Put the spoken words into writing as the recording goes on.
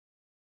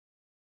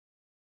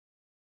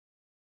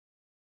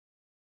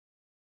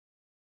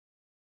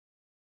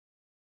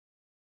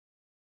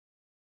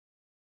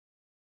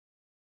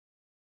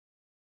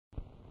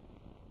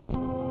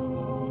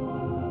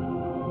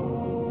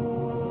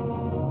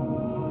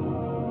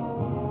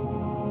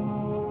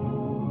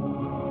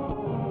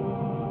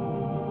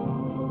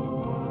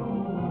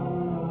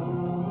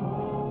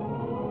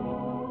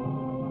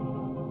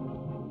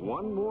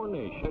One more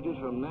nation edges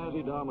from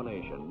Nazi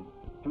domination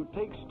to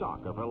take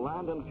stock of her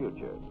land and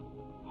future.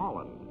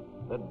 Holland,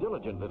 the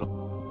diligent little...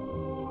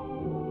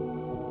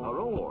 Her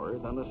own more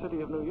than the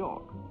city of New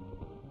York,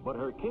 but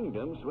her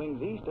kingdom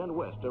swings east and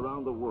west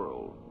around the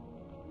world.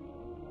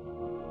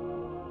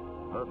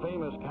 Her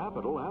famous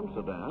capital,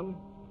 Amsterdam,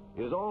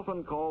 is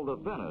often called the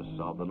Venice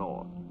of the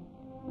North.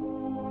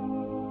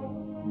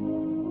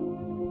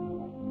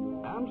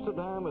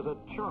 Amsterdam is a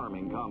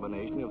charming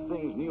combination of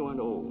things new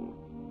and old.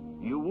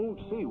 You won't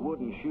see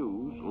wooden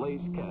shoes,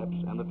 lace caps,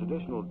 and the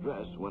traditional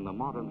dress when the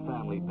modern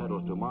family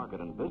pedals to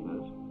market and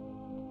business.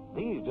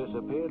 These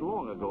disappeared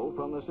long ago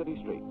from the city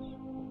streets.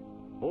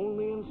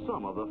 Only in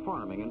some of the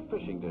farming and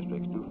fishing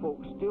districts do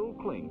folks still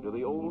cling to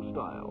the old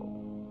style.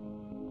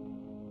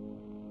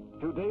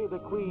 Today, the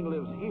Queen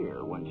lives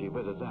here when she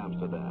visits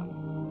Amsterdam.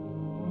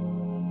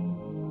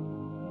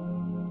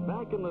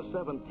 Back in the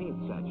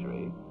 17th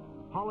century,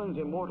 Holland's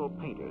immortal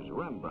painters,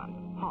 Rembrandt,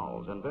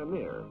 Hals, and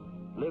Vermeer,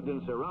 lived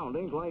in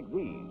surroundings like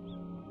these.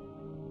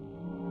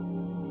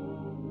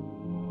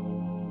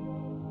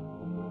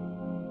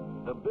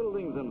 The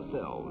buildings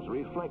themselves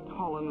reflect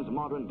Holland's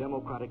modern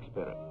democratic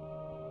spirit.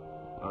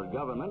 Our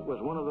government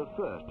was one of the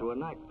first to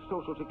enact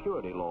Social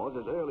Security laws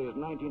as early as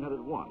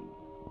 1901.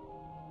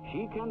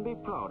 She can be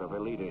proud of her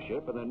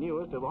leadership in the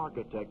newest of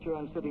architecture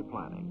and city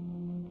planning.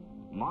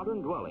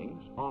 Modern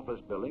dwellings, office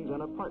buildings,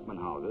 and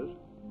apartment houses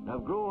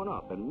have grown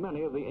up in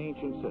many of the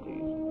ancient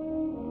cities.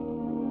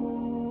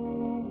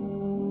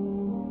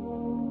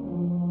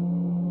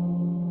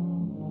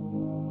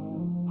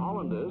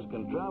 Hollanders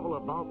can travel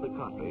about the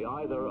country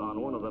either on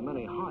one of the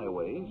many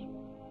highways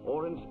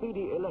or in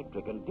speedy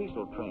electric and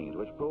diesel trains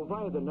which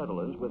provide the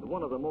Netherlands with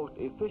one of the most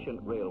efficient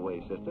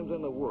railway systems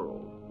in the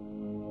world.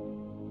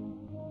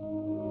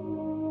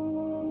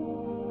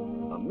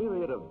 A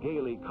myriad of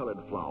gaily colored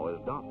flowers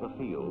dot the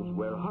fields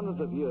where hundreds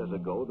of years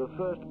ago the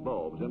first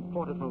bulbs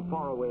imported from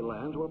faraway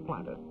lands were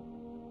planted.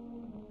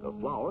 The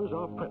flowers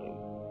are pretty,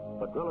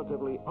 but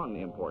relatively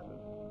unimportant,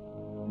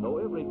 though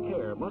every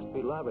care must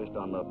be lavished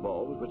on the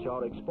bulbs which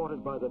are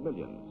exported by the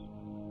millions.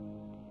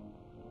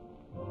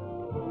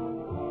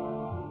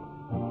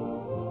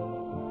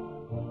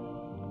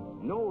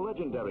 No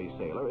legendary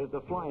sailor is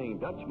the Flying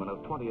Dutchman of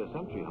 20th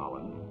century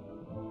Holland.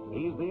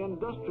 He's the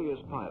industrious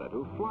pilot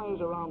who flies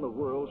around the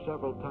world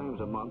several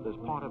times a month as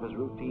part of his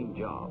routine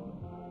job.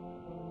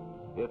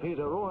 If he's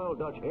a Royal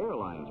Dutch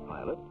Airlines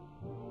pilot,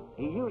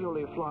 he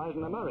usually flies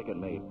an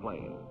American-made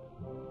plane.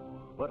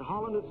 But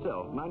Holland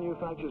itself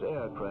manufactures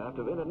aircraft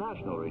of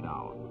international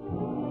renown.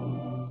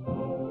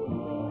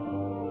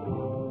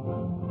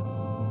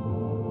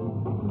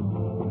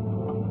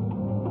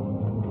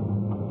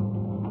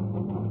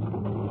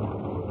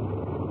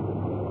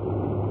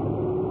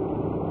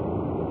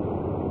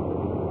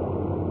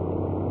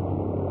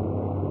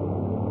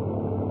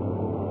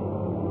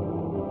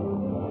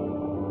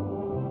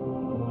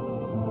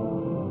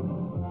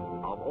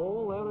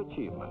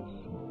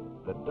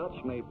 The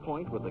Dutch may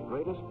point with the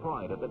greatest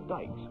pride at the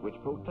dikes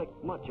which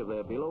protect much of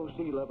their below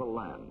sea level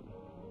land.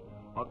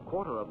 A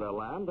quarter of their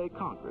land they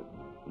conquered,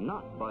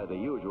 not by the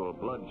usual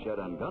bloodshed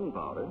and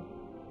gunpowder,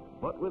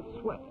 but with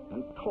sweat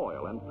and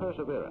toil and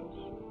perseverance.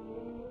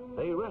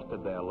 They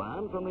wrested their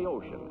land from the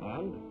ocean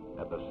and,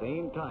 at the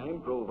same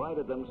time,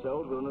 provided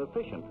themselves with an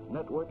efficient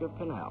network of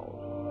canals.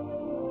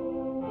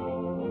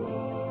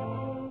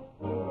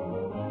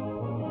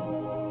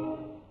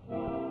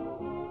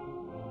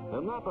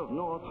 The map of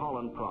North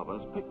Holland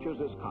province pictures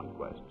this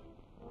conquest.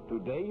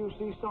 Today you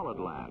see solid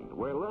land,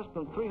 where less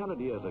than 300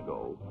 years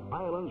ago,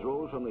 islands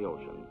rose from the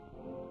ocean.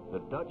 The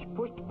Dutch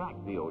pushed back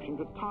the ocean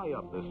to tie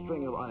up this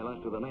string of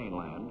islands to the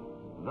mainland,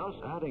 thus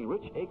adding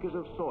rich acres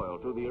of soil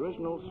to the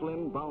original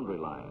slim boundary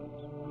lines.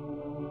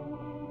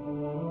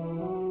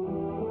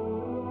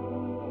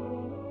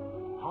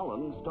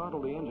 Holland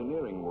startled the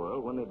engineering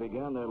world when they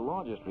began their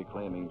largest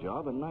reclaiming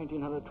job in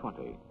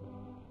 1920.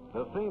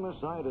 The famous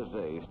Zuyder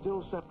Zee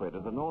still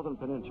separated the northern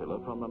peninsula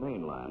from the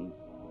mainland,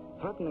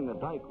 threatening the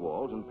dike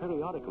walls and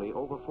periodically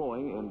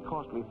overflowing in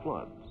costly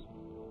floods.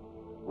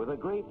 With a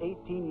great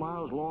 18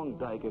 miles long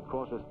dike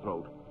across its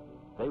throat,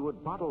 they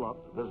would bottle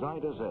up the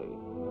Zuyder Zee.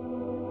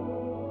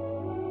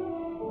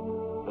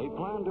 They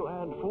planned to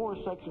add 4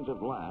 sections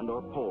of land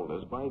or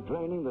polders by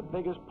draining the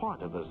biggest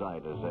part of the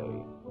Zuyder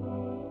Zee.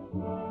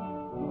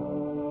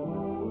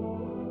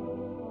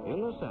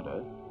 In the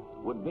center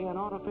would be an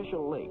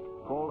artificial lake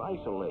called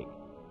Lake,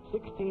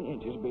 16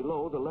 inches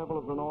below the level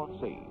of the North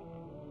Sea.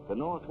 The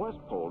northwest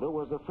polder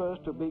was the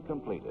first to be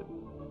completed.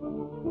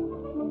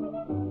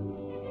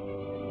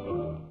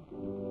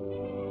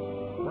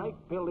 Dike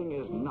building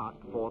is not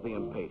for the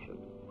impatient.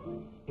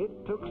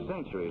 It took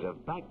centuries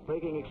of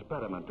back-breaking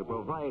experiment to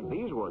provide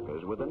these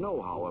workers with the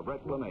know-how of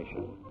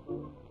reclamation.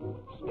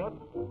 Step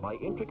by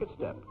intricate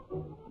step,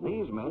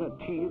 these men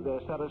achieved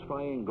their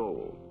satisfying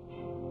goal.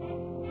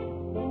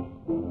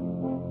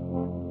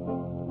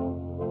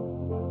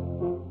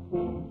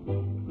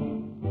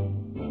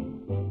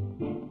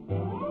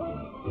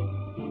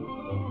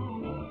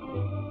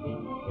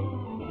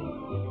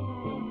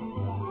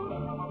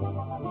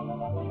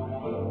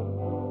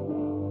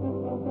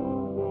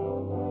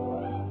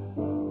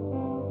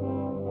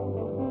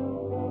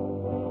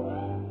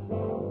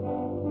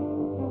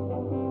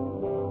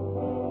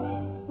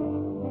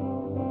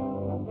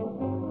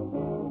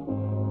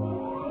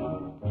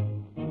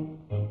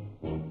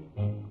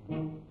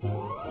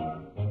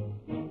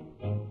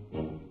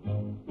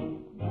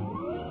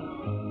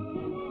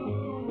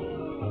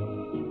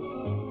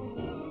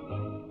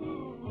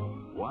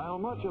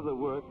 much of the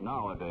work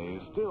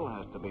nowadays still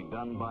has to be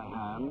done by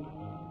hand,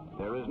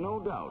 there is no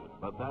doubt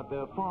but that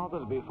their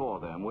fathers before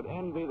them would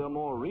envy the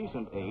more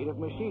recent aid of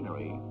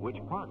machinery, which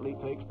partly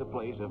takes the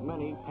place of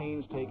many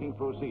painstaking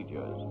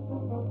procedures.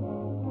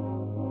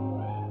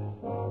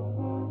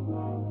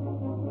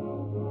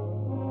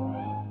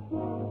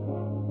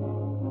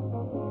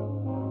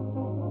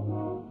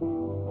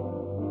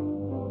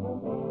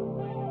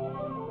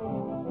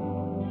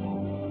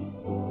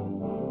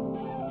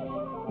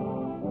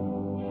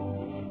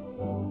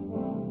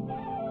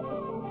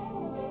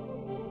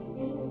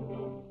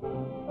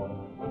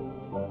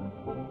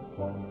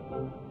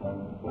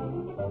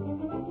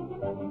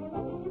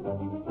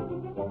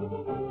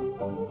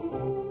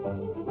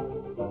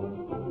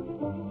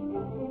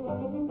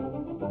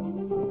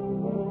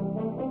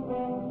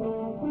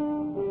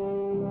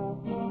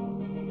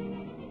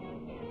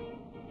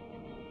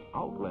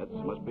 Outlets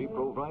must be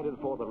provided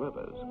for the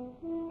rivers.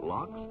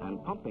 Locks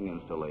and pumping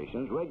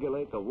installations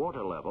regulate the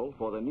water level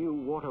for the new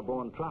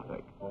waterborne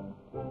traffic.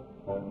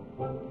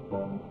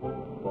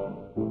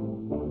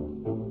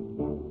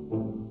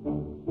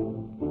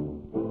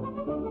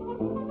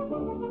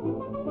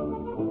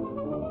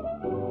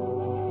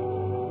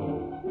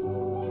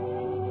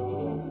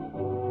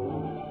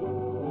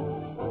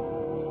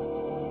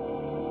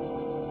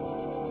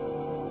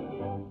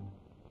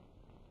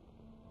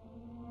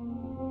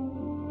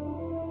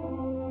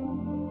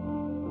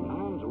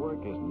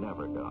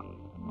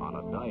 On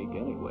a dike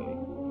anyway.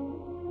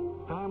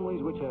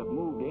 Families which have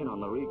moved in on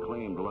the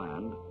reclaimed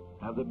land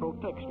have the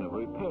protection of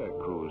repair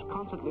crews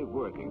constantly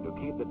working to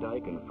keep the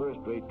dike in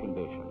first-rate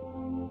condition.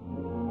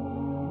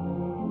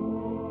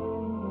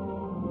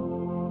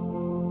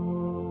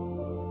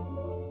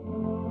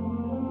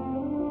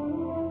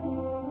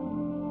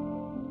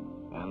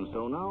 And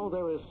so now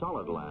there is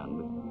solid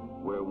land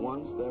where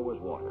once there was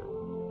water.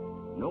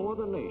 No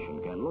other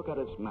nation can look at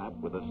its map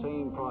with the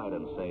same pride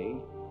and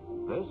say,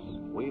 "This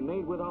we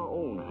made with our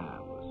own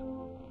hands."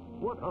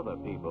 What other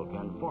people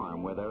can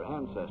farm where their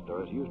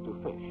ancestors used to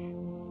fish?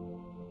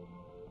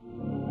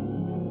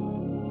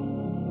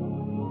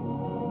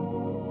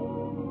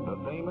 The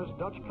famous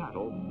Dutch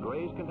cattle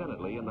graze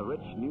contentedly in the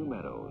rich new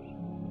meadows.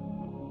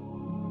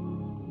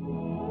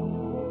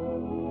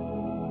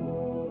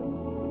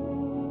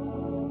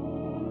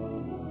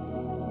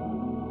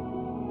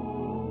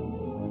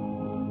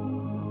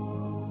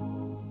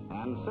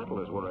 And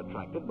settlers were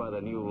attracted by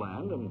the new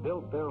land and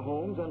built their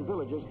homes and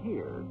villages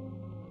here.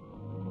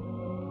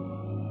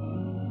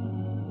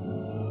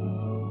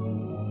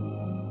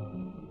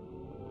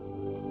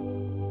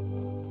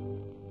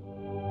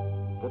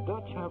 The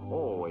Dutch have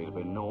always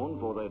been known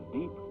for their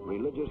deep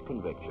religious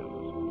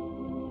convictions.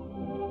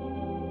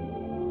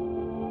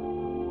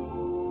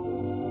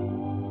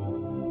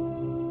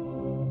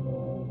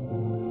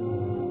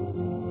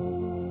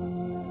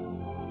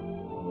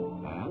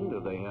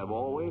 And they have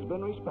always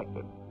been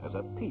respected as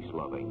a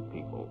peace-loving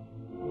people.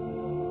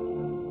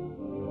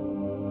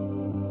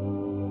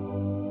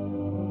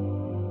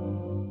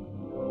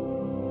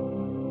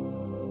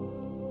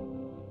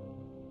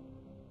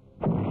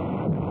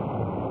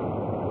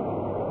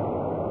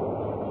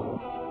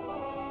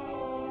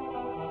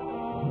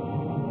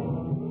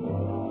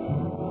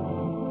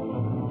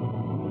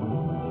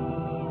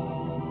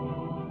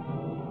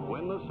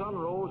 Sun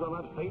rose on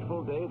that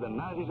fateful day, the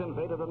Nazis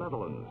invaded the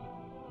Netherlands.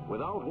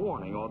 Without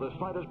warning or the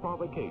slightest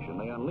provocation,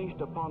 they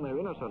unleashed upon their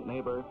innocent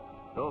neighbor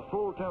the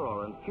full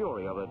terror and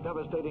fury of a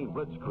devastating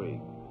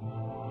blitzkrieg.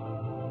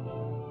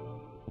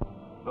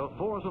 The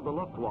force of the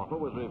Luftwaffe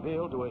was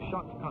revealed to a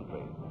shocked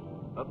country.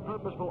 A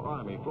purposeful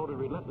army floated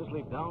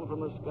relentlessly down from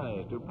the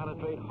skies to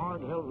penetrate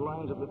hard-held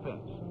lines of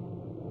defense.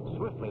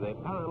 Swiftly, they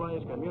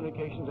paralyzed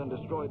communications and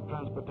destroyed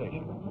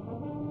transportation.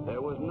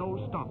 There was no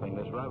stopping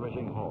this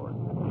ravaging horde.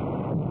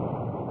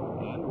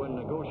 And when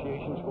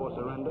negotiations for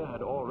surrender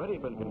had already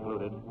been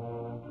concluded,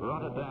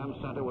 Rotterdam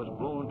Center was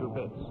blown to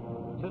bits,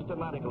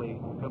 systematically,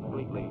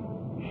 completely,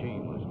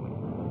 shamelessly.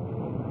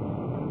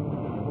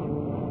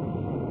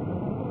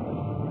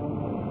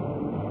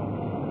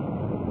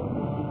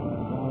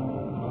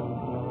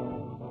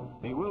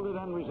 Bewildered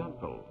and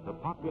resentful, the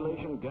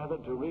population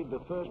gathered to read the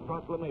first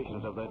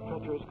proclamations of their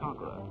treacherous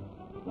conqueror.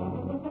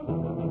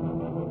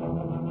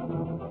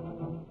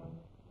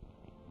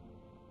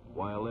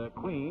 While their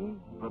queen,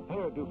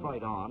 prepared to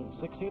fight on,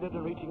 succeeded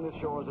in reaching the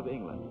shores of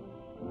England.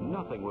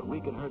 Nothing would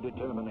weaken her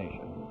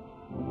determination.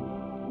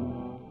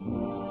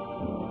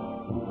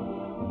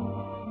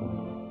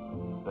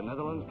 The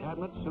Netherlands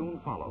cabinet soon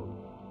followed.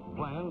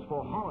 Plans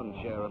for Holland's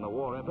share in the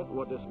war effort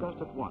were discussed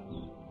at once.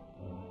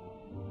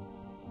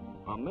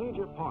 A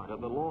major part of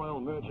the loyal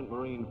merchant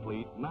marine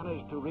fleet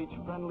managed to reach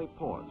friendly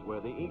ports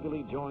where they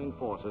eagerly joined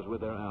forces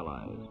with their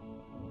allies.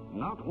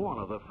 Not one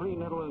of the free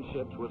Netherlands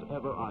ships was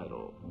ever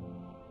idle.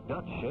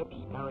 Dutch ships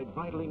carried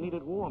vitally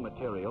needed war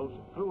materials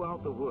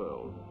throughout the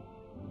world.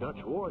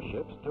 Dutch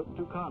warships took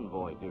to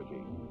convoy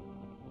duty.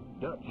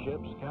 Dutch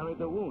ships carried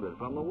the wounded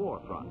from the war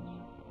fronts.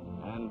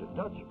 and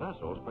Dutch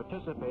vessels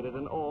participated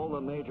in all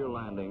the major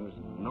landings: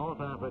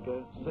 North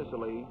Africa,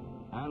 Sicily,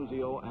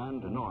 Anzio,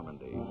 and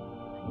Normandy.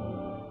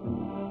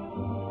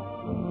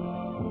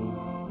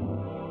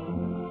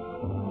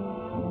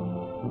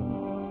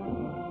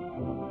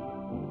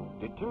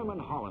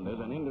 Determined Hollanders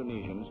and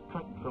Indonesians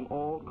trekked from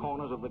all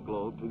corners of the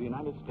globe to the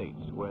United States,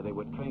 where they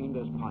were trained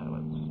as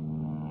pilots.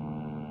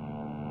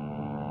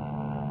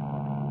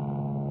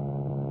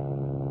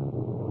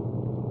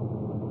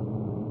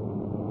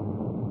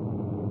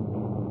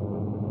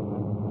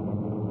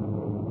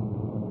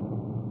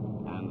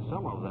 And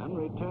some of them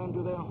returned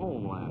to their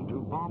homeland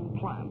to bomb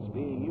plants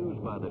being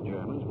used by the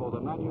Germans for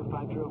the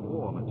manufacture of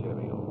war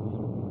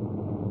materials.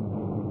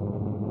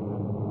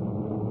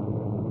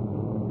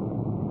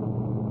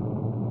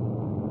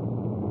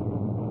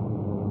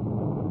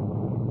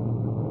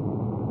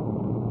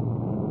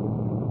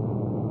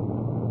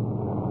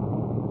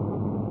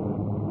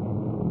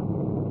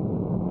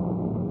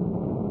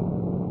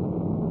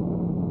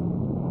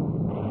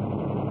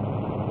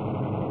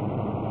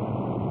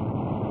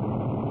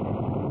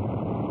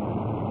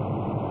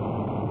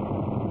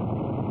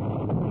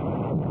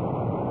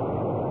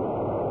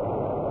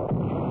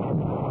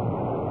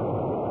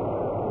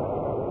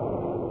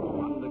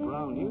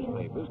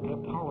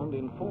 Kept Holland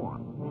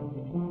informed.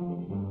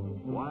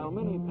 While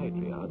many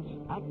patriots,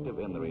 active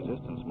in the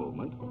resistance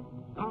movement,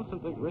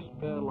 constantly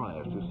risked their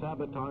lives to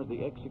sabotage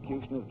the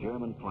execution of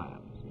German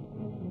plans.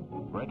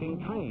 Wrecking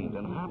trains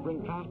and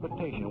hampering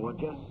transportation were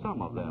just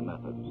some of their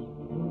methods.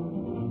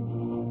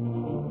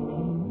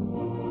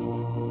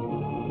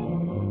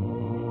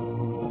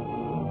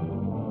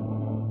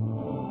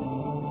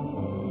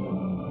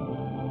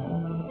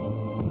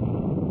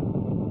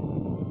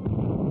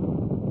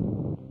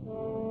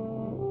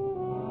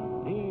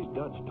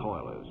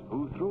 Toilers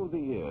who through the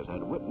years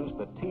had witnessed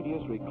the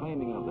tedious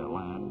reclaiming of their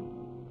land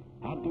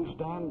had to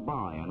stand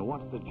by and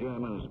watch the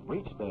Germans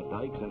breach their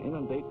dikes and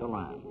inundate the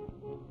land.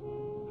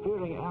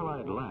 Fearing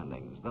Allied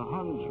landings, the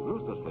Huns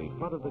ruthlessly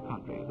flooded the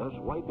country, thus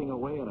wiping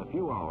away in a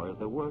few hours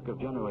the work of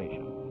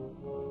generations.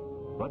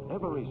 But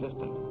ever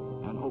resistant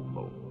and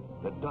hopeful,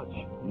 the Dutch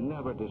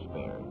never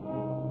despaired.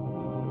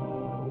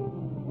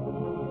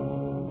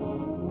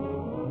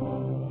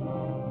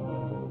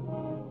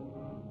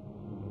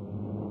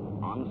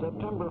 On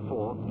September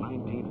 4,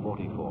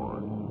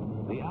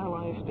 1944, the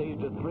Allies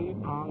staged a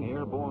three-prong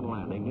airborne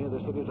landing near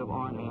the cities of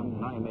Arnhem,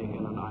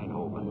 Nijmegen, and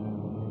Eindhoven.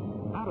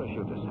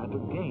 Parachutists had to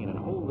gain and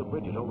hold the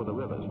bridges over the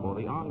rivers for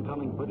the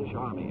oncoming British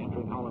Army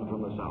entering Holland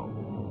from the south.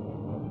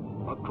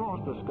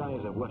 Across the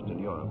skies of Western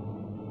Europe,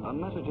 a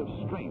message of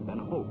strength and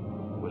hope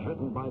was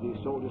written by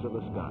these soldiers of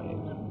the skies.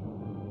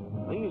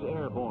 These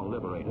airborne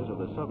liberators of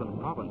the southern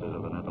provinces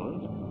of the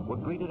Netherlands were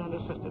greeted and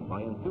assisted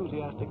by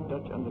enthusiastic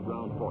Dutch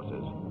underground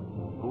forces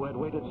who had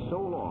waited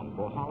so long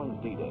for Holland's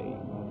D-Day.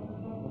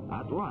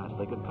 At last,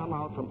 they could come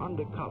out from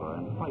under cover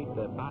and fight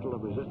their battle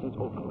of resistance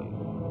openly.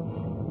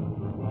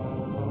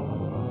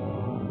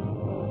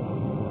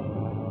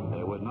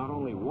 There was not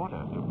only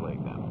water to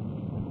plague them.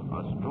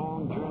 A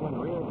strong German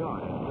rear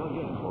guard had dug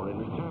in for a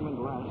determined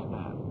last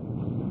stand.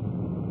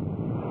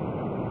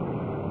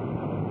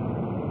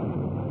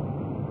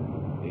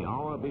 The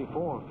hour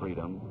before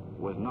freedom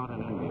was not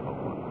an enviable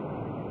one.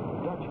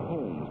 Dutch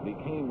homes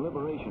became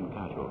liberation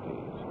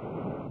casualties.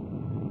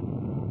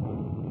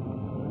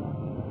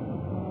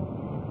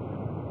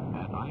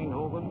 At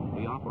Eindhoven,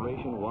 the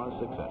operation was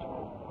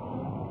successful.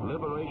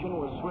 Liberation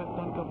was swift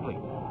and complete.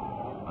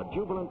 A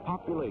jubilant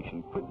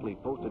population quickly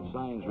posted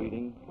signs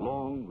reading,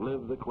 "Long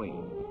live the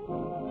Queen."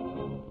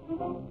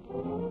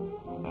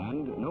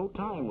 And no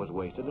time was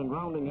wasted in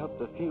rounding up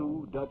the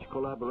few Dutch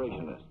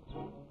collaborationists.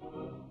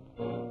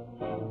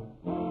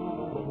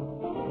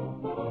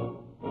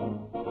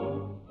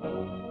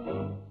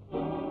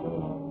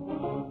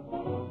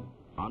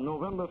 On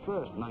November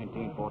 1st,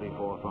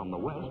 1944, from the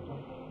west,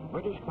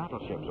 British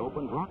battleships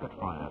opened rocket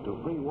fire to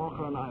free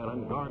Walcheren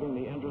Island, guarding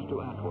the entrance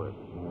to Antwerp.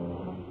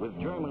 With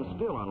Germans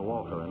still on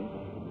Walcheren,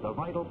 the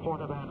vital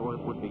port of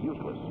Antwerp would be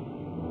useless.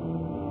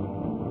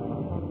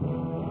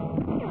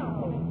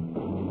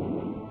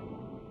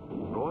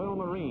 Royal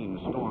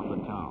Marines stormed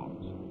the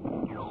towns.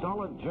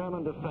 Solid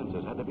German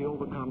defenses had to be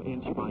overcome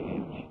inch by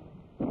inch.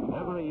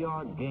 Every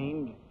yard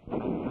gained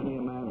and many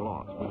a man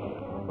lost,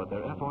 but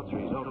their efforts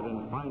resulted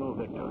in final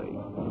victory.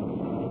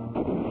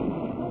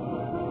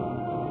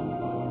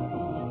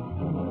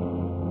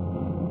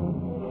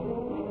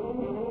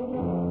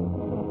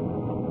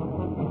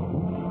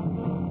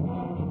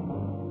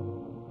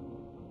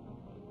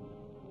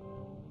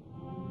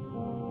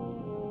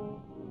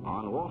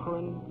 On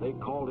Walcheren, they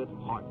called it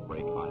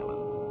Heartbreak Island.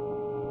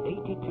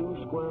 82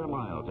 square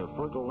miles of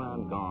fertile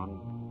land gone,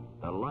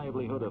 the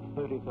livelihood of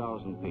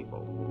 30,000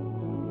 people.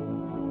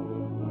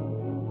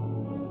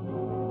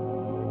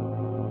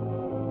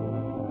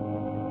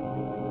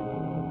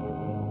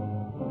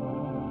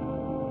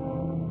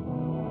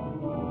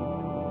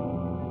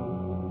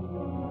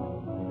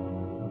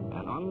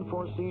 An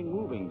unforeseen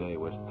moving day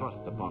was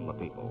thrust upon the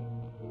people.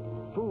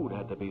 Food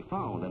had to be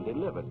found and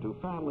delivered to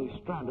families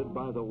stranded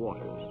by the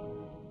waters.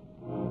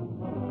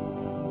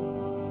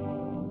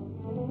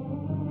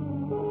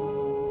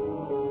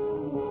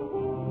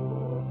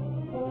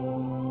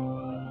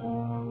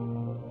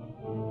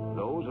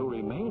 Those who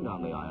remained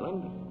on the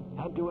island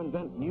had to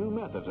invent new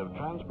methods of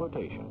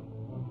transportation.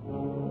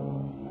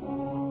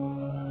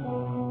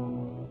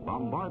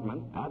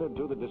 Bombardment added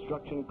to the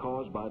destruction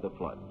caused by the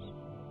floods.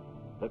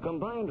 The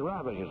combined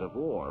ravages of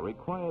war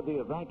required the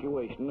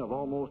evacuation of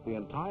almost the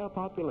entire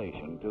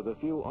population to the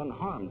few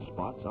unharmed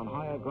spots on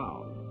higher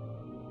ground.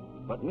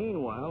 But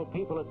meanwhile,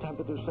 people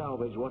attempted to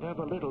salvage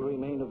whatever little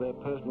remained of their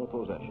personal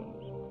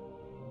possessions.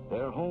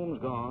 Their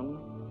homes gone,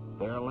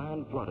 their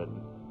land flooded,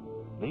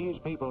 these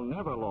people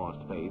never lost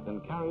faith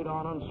and carried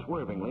on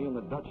unswervingly in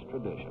the Dutch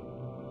tradition.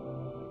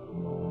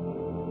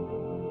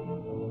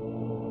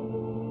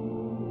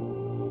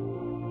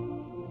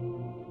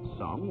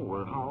 Some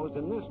were housed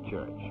in this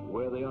church,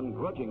 where they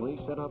ungrudgingly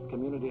set up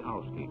community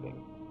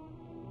housekeeping.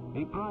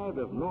 Deprived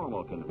of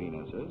normal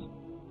conveniences,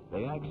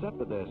 they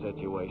accepted their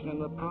situation in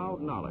the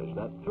proud knowledge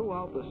that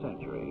throughout the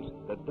centuries,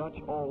 the Dutch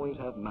always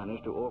have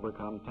managed to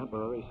overcome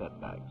temporary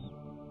setbacks.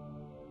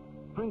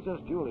 Princess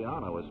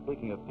Juliana was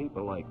speaking of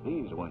people like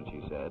these when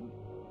she said,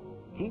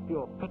 "Keep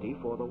your pity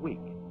for the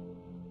weak,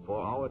 for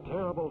our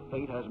terrible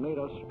fate has made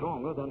us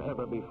stronger than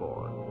ever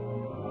before."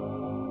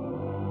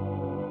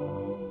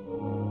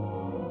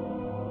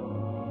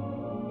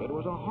 It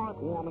was a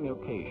heartwarming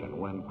occasion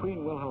when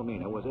Queen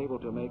Wilhelmina was able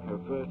to make her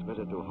first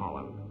visit to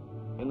Holland,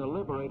 in the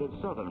liberated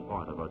southern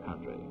part of her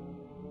country.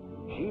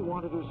 She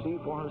wanted to see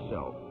for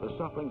herself the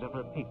sufferings of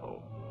her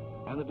people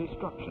and the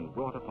destruction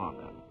brought upon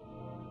them.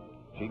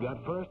 She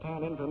got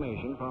first-hand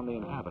information from the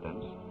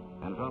inhabitants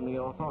and from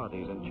the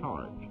authorities in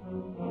charge.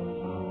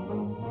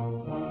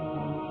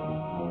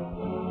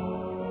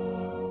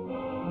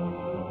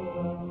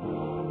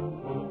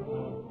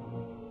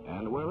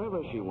 And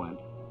wherever she went,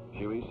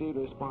 she received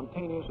a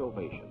spontaneous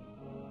ovation.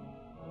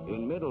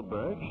 In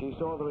Middelburg, she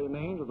saw the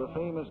remains of the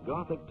famous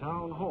Gothic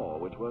town hall,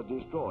 which was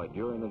destroyed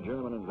during the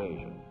German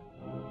invasion.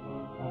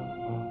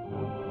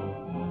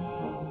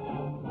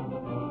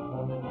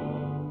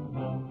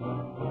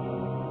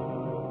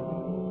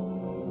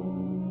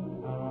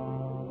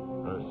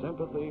 Her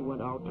sympathy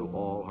went out to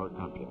all her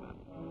countrymen.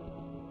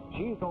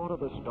 She thought of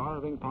the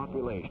starving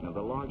population of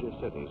the larger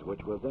cities,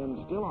 which were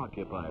then still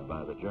occupied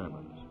by the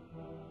Germans.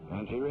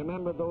 And she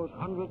remembered those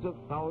hundreds of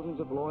thousands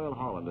of loyal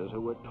Hollanders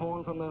who were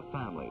torn from their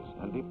families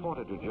and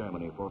deported to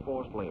Germany for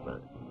forced labor.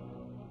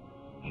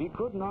 She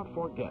could not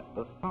forget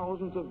the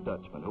thousands of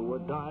Dutchmen who were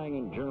dying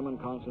in German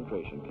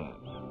concentration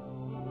camps.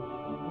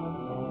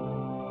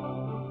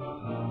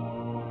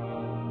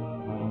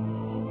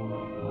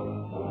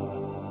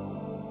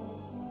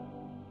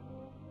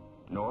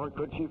 Nor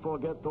could she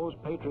forget those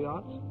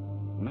patriots,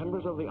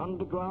 members of the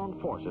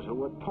underground forces who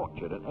were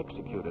tortured and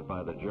executed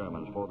by the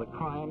Germans for the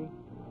crime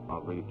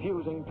of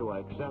refusing to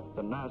accept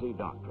the Nazi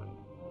doctrine.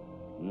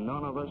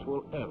 None of us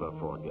will ever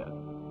forget.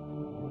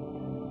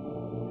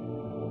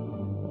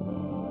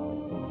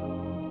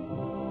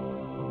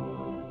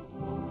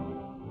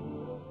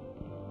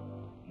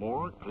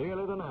 More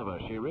clearly than ever,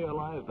 she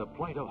realized the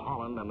plight of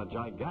Holland and the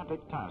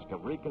gigantic task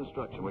of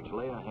reconstruction which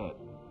lay ahead.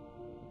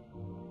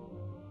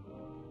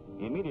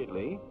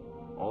 Immediately,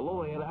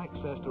 although they had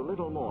access to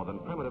little more than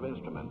primitive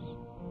instruments,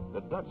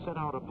 the Dutch set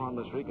out upon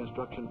this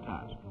reconstruction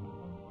task.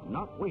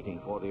 Not waiting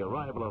for the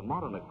arrival of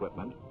modern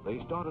equipment,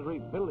 they started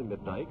rebuilding the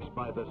dikes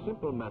by the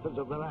simple methods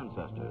of their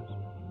ancestors.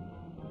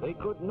 They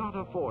could not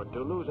afford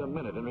to lose a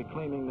minute in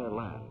reclaiming their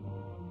land.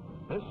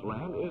 This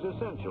land is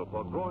essential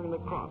for growing the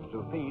crops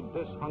to feed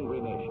this hungry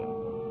nation.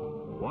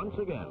 Once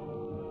again,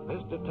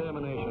 this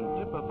determination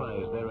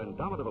typifies their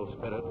indomitable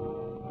spirit.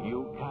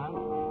 You can't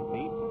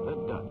beat the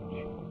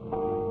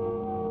Dutch.